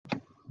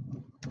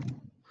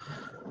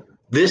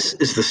This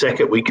is the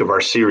second week of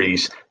our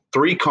series,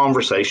 Three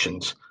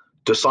Conversations,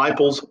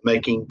 Disciples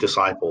Making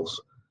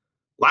Disciples.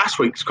 Last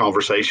week's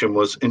conversation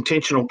was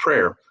intentional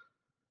prayer.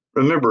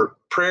 Remember,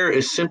 prayer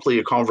is simply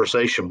a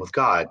conversation with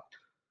God.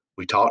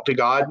 We talk to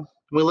God, and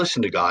we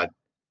listen to God.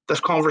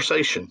 That's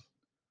conversation.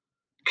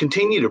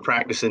 Continue to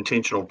practice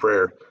intentional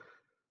prayer.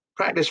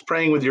 Practice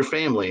praying with your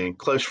family and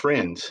close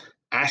friends,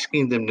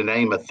 asking them to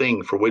name a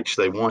thing for which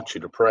they want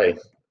you to pray.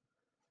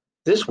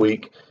 This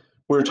week,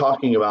 we're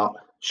talking about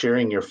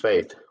sharing your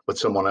faith with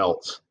someone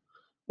else,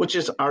 which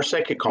is our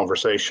second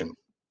conversation.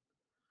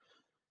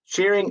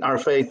 Sharing our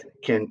faith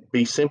can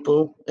be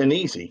simple and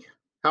easy.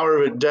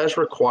 However, it does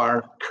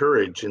require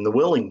courage and the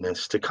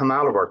willingness to come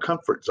out of our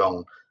comfort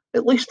zone,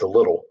 at least a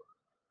little.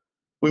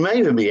 We may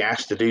even be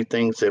asked to do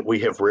things that we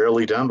have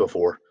rarely done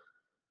before,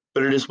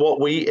 but it is what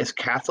we as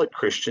Catholic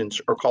Christians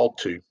are called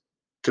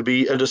to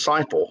be a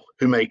disciple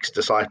who makes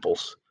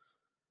disciples.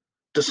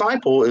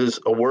 Disciple is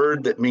a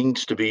word that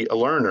means to be a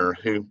learner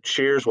who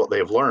shares what they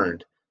have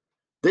learned.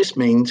 This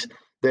means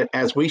that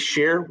as we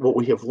share what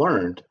we have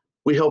learned,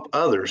 we help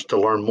others to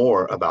learn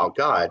more about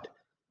God.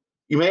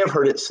 You may have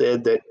heard it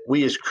said that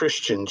we as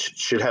Christians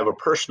should have a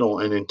personal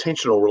and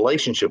intentional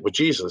relationship with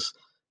Jesus,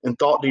 and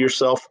thought to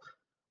yourself,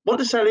 what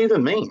does that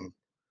even mean?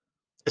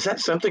 Is that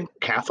something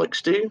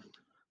Catholics do?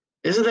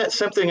 Isn't that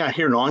something I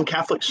hear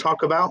non-Catholics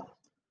talk about?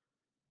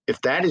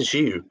 If that is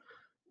you,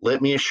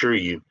 let me assure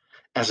you,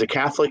 as a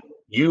Catholic,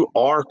 you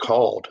are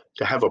called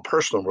to have a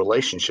personal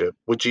relationship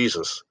with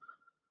Jesus.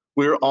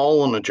 We're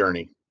all on a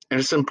journey,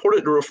 and it's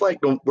important to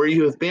reflect on where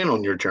you have been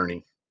on your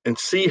journey and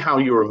see how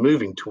you are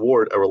moving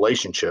toward a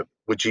relationship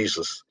with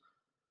Jesus.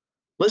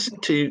 Listen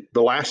to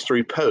the last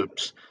three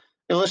popes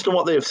and listen to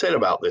what they have said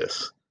about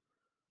this.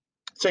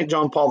 St.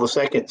 John Paul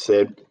II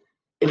said,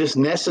 "It is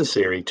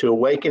necessary to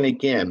awaken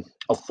again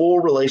a full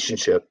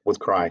relationship with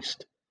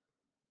Christ."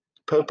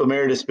 Pope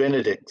Emeritus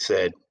Benedict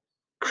said,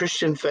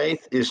 "Christian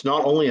faith is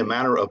not only a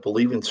matter of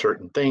believing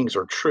certain things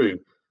are true,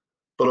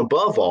 but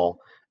above all,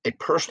 a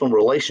personal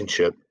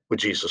relationship with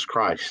Jesus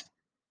Christ."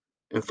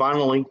 And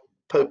finally,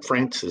 Pope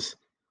Francis,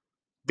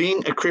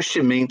 being a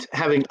Christian means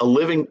having a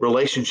living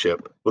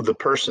relationship with the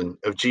person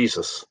of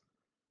Jesus.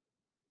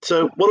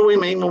 So, what do we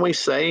mean when we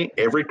say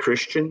every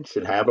Christian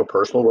should have a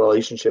personal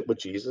relationship with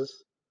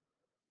Jesus?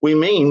 We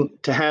mean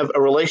to have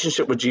a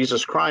relationship with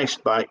Jesus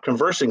Christ by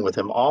conversing with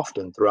him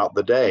often throughout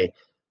the day,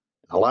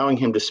 allowing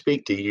him to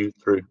speak to you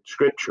through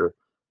scripture,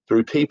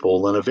 through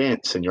people and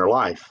events in your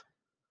life.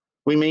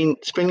 We mean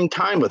spending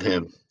time with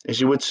him as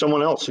you would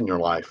someone else in your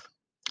life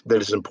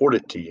that is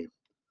important to you.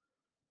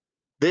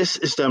 This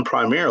is done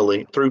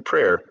primarily through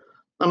prayer,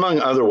 among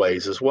other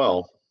ways as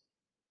well.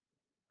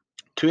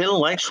 To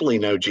intellectually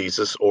know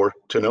Jesus, or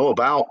to know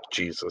about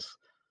Jesus,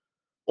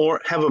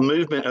 or have a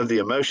movement of the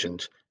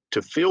emotions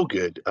to feel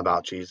good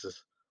about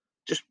Jesus,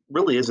 just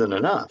really isn't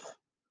enough.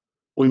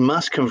 We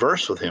must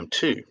converse with him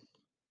too.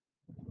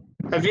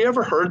 Have you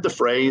ever heard the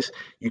phrase,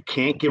 "You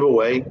can't give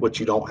away what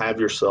you don't have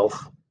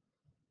yourself"?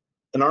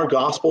 In our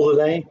gospel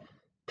today,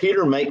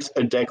 Peter makes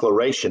a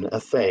declaration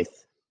of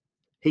faith.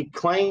 He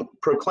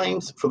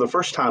proclaims for the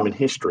first time in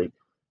history,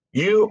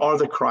 "You are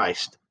the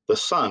Christ, the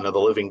Son of the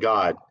living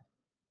God."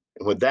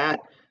 And with that,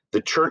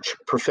 the church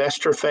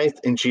professed her faith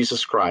in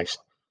Jesus Christ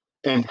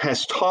and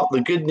has taught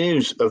the good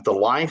news of the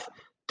life,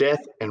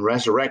 death, and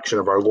resurrection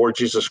of our Lord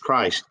Jesus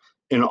Christ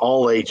in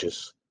all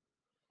ages.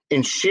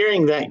 In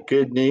sharing that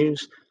good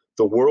news,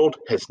 the world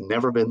has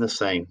never been the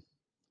same.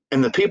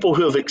 And the people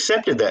who have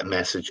accepted that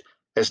message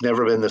has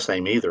never been the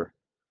same either.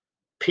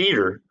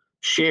 Peter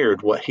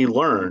shared what he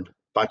learned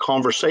by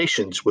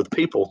conversations with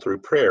people through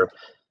prayer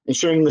and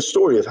sharing the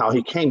story of how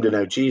he came to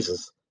know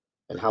Jesus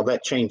and how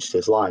that changed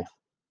his life.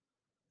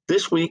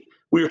 This week,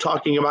 we are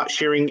talking about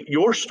sharing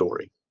your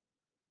story.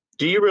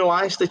 Do you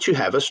realize that you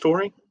have a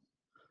story?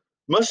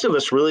 Most of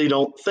us really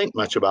don't think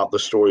much about the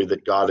story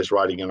that God is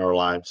writing in our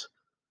lives.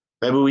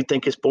 Maybe we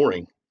think it's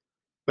boring.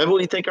 Maybe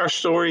we think our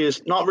story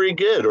is not very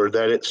good or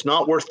that it's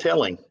not worth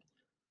telling.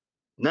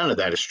 None of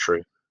that is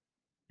true.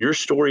 Your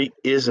story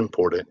is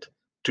important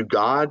to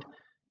God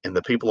and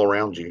the people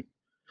around you,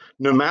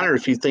 no matter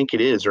if you think it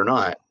is or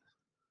not.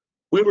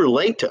 We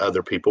relate to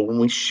other people when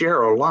we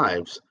share our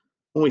lives,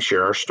 when we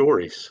share our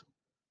stories.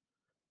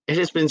 It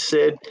has been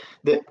said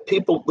that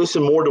people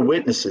listen more to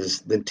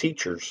witnesses than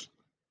teachers.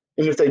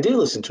 And if they do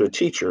listen to a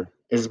teacher,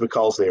 it is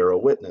because they are a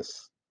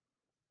witness.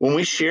 When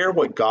we share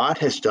what God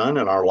has done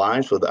in our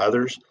lives with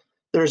others,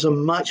 there's a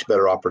much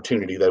better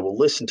opportunity they will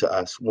listen to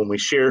us when we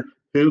share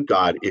who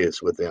God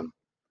is with them.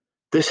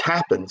 This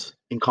happens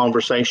in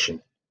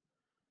conversation.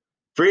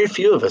 Very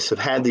few of us have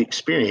had the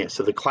experience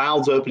of the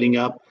clouds opening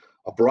up,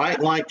 a bright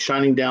light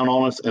shining down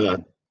on us,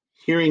 and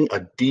hearing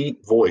a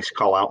deep voice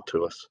call out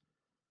to us.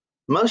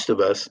 Most of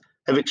us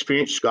have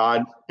experienced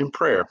God in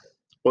prayer,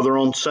 whether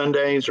on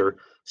Sundays or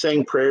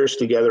saying prayers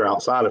together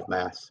outside of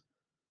Mass.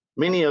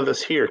 Many of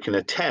us here can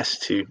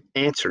attest to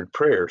answered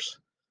prayers.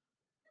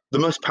 The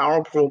most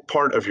powerful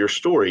part of your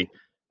story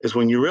is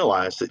when you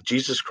realize that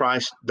Jesus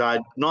Christ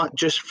died not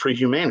just for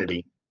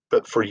humanity,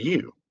 but for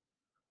you.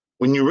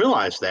 When you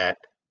realize that,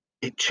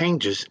 it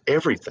changes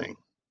everything.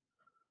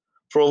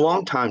 For a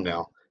long time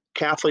now,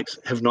 Catholics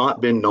have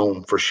not been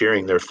known for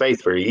sharing their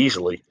faith very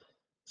easily.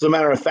 As a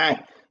matter of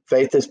fact,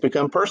 faith has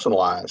become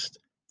personalized,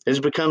 it has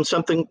become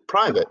something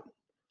private.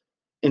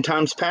 In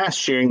times past,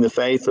 sharing the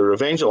faith or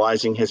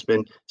evangelizing has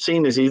been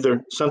seen as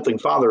either something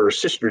father or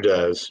sister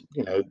does,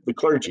 the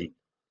clergy,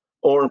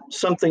 or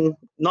something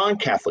non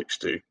Catholics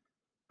do,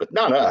 but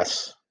not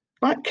us,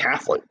 not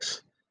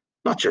Catholics,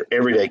 not your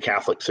everyday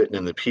Catholic sitting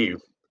in the pew.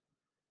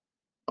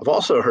 I've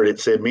also heard it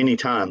said many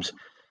times,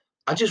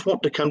 I just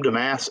want to come to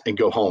Mass and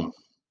go home.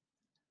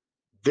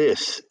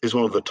 This is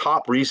one of the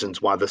top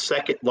reasons why the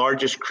second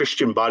largest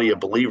Christian body of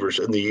believers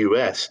in the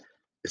US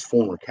is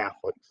former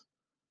Catholics,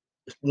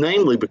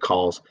 namely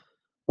because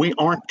we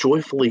aren't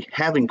joyfully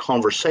having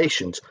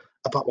conversations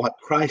about what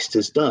Christ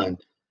has done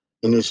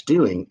and is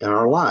doing in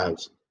our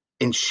lives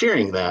and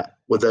sharing that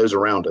with those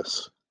around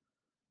us.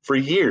 For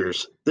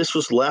years, this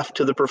was left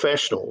to the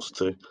professionals,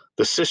 to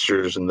the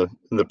sisters and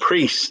the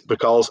priests,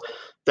 because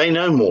they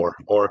know more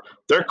or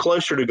they're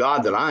closer to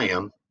God than I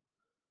am.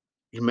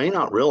 You may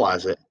not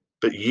realize it,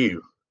 but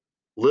you,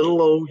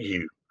 little old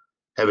you,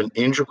 have an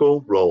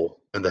integral role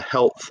in the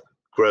health,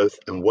 growth,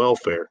 and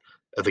welfare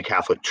of the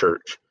Catholic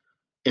Church,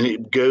 and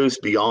it goes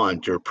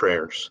beyond your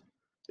prayers.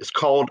 It's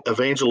called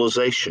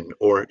evangelization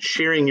or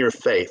sharing your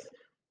faith,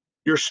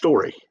 your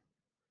story.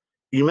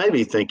 You may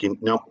be thinking,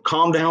 now,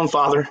 calm down,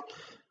 Father.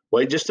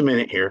 Wait just a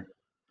minute here.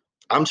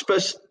 I'm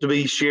supposed to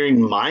be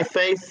sharing my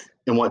faith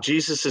and what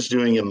Jesus is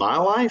doing in my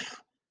life?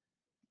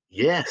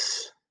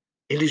 Yes,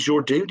 it is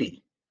your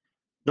duty.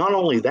 Not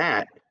only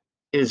that,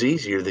 it is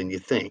easier than you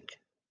think.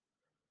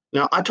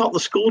 Now, I taught the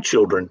school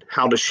children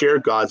how to share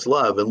God's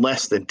love in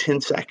less than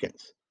 10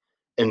 seconds.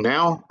 And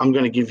now I'm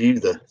going to give you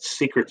the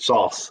secret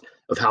sauce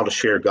of how to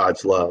share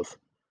God's love.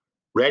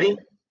 Ready?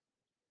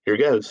 Here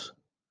goes.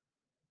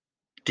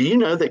 Do you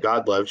know that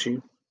God loves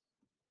you?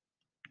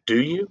 Do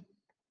you?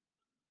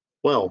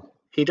 Well,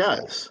 He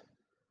does.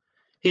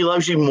 He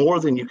loves you more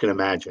than you can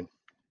imagine.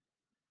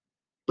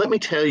 Let me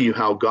tell you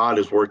how God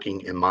is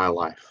working in my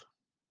life.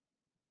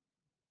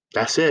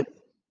 That's it.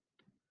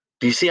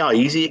 Do you see how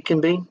easy it can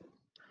be?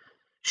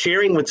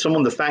 Sharing with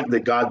someone the fact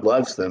that God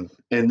loves them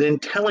and then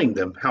telling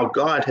them how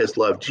God has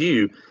loved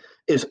you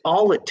is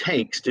all it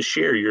takes to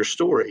share your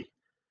story.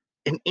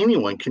 And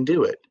anyone can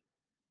do it.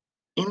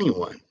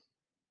 Anyone.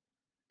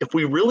 If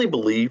we really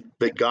believe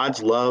that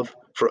God's love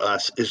for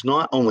us is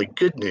not only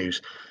good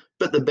news,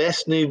 but the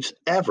best news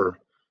ever,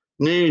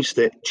 news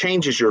that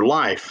changes your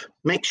life,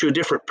 makes you a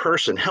different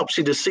person, helps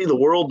you to see the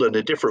world in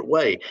a different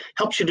way,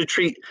 helps you to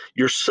treat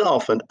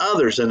yourself and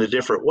others in a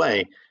different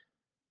way,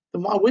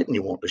 then why wouldn't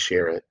you want to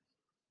share it?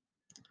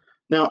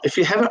 Now, if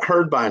you haven't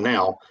heard by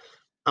now,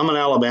 I'm an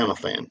Alabama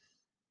fan.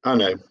 I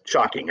know,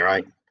 shocking,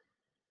 right?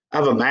 I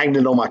have a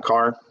magnet on my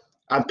car.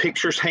 I have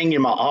pictures hanging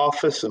in my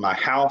office and my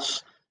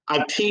house. I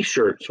have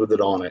t-shirts with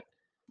it on it.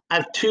 I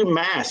have 2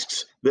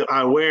 masks that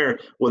I wear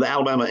with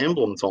Alabama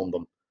emblems on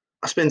them.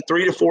 I spend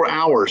 3 to 4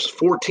 hours,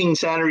 14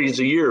 Saturdays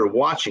a year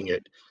watching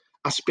it.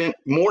 I spent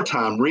more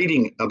time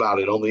reading about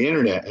it on the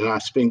internet, and I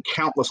spend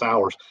countless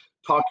hours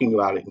talking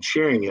about it and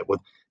sharing it with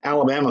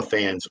Alabama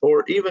fans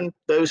or even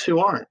those who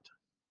aren't.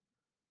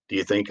 Do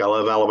you think I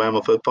love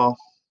Alabama football?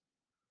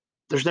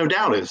 There's no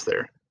doubt, is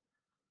there?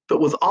 But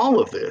with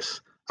all of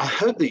this, I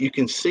hope that you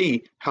can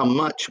see how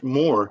much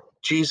more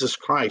Jesus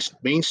Christ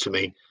means to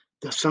me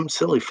than some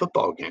silly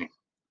football game.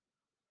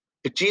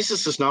 If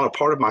Jesus is not a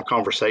part of my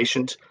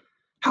conversations,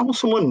 how will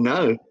someone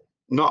know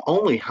not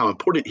only how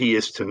important he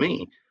is to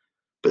me,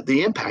 but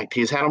the impact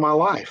he has had on my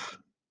life?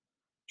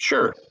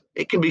 Sure,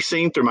 it can be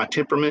seen through my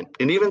temperament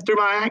and even through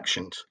my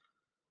actions,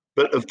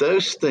 but of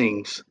those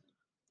things,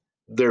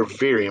 they're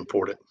very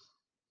important.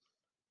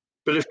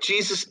 But if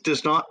Jesus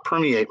does not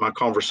permeate my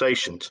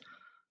conversations,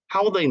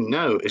 how will they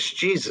know it's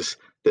Jesus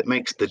that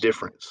makes the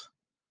difference?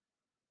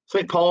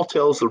 St. Paul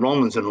tells the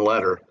Romans in a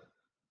letter,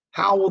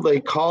 how will they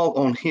call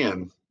on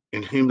him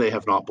in whom they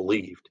have not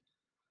believed?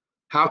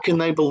 How can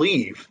they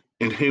believe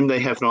in whom they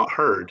have not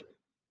heard?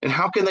 And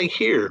how can they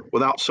hear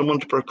without someone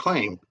to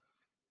proclaim?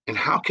 And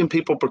how can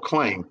people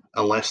proclaim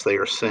unless they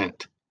are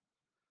sent?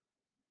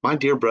 My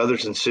dear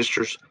brothers and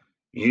sisters,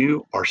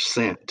 you are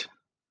sent.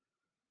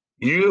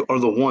 You are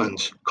the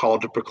ones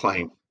called to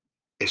proclaim.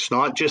 It's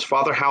not just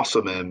Father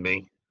Halsema and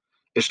me.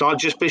 It's not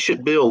just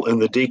Bishop Bill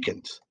and the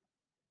deacons.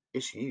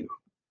 It's you.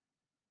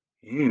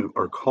 You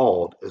are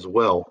called as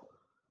well,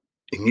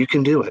 and you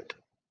can do it.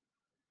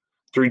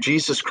 Through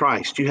Jesus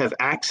Christ, you have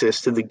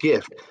access to the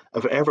gift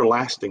of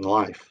everlasting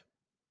life.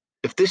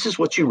 If this is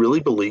what you really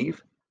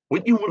believe,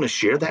 wouldn't you want to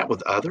share that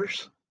with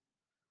others?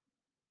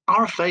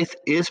 Our faith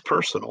is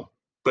personal,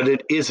 but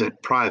it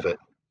isn't private.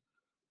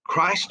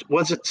 Christ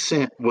was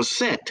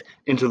sent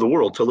into the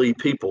world to lead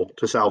people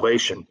to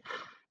salvation.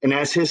 And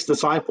as his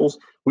disciples,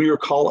 we are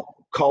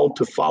called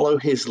to follow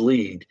his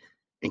lead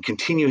and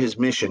continue his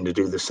mission to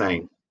do the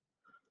same.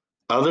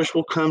 Others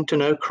will come to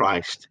know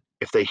Christ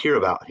if they hear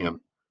about him.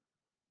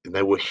 And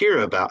they will hear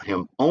about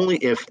him only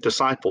if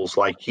disciples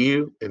like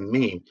you and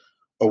me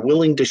are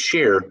willing to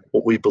share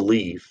what we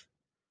believe.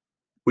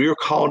 We are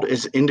called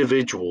as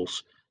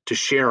individuals to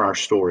share our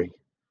story,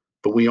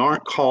 but we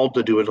aren't called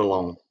to do it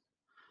alone.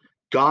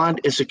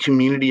 God is a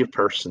community of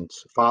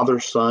persons, Father,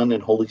 Son,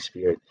 and Holy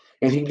Spirit,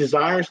 and He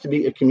desires to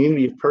be a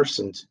community of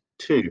persons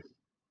too.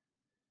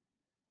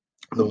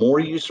 The more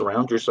you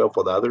surround yourself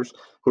with others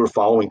who are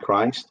following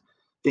Christ,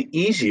 the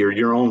easier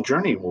your own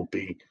journey will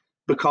be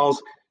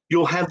because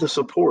you'll have the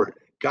support,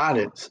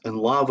 guidance, and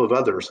love of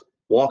others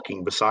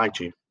walking beside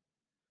you.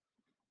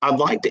 I'd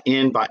like to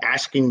end by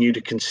asking you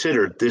to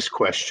consider this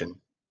question: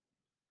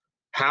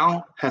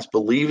 how has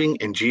believing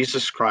in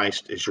Jesus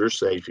Christ as your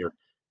Savior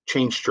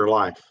changed your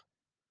life?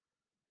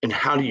 And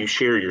how do you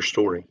share your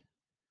story?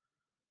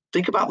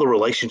 Think about the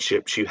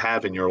relationships you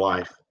have in your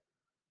life.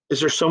 Is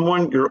there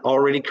someone you're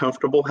already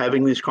comfortable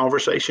having these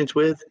conversations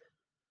with?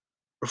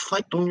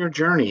 Reflect on your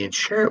journey and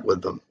share it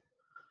with them.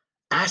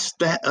 Ask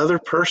that other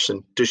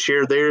person to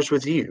share theirs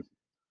with you.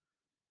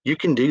 You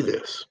can do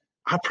this.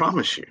 I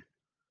promise you.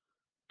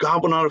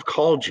 God will not have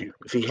called you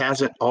if He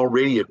hasn't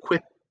already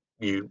equipped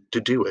you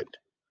to do it.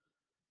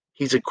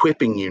 He's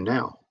equipping you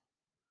now.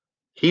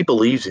 He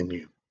believes in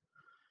you.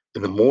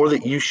 And the more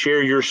that you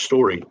share your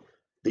story,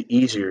 the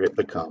easier it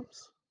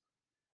becomes.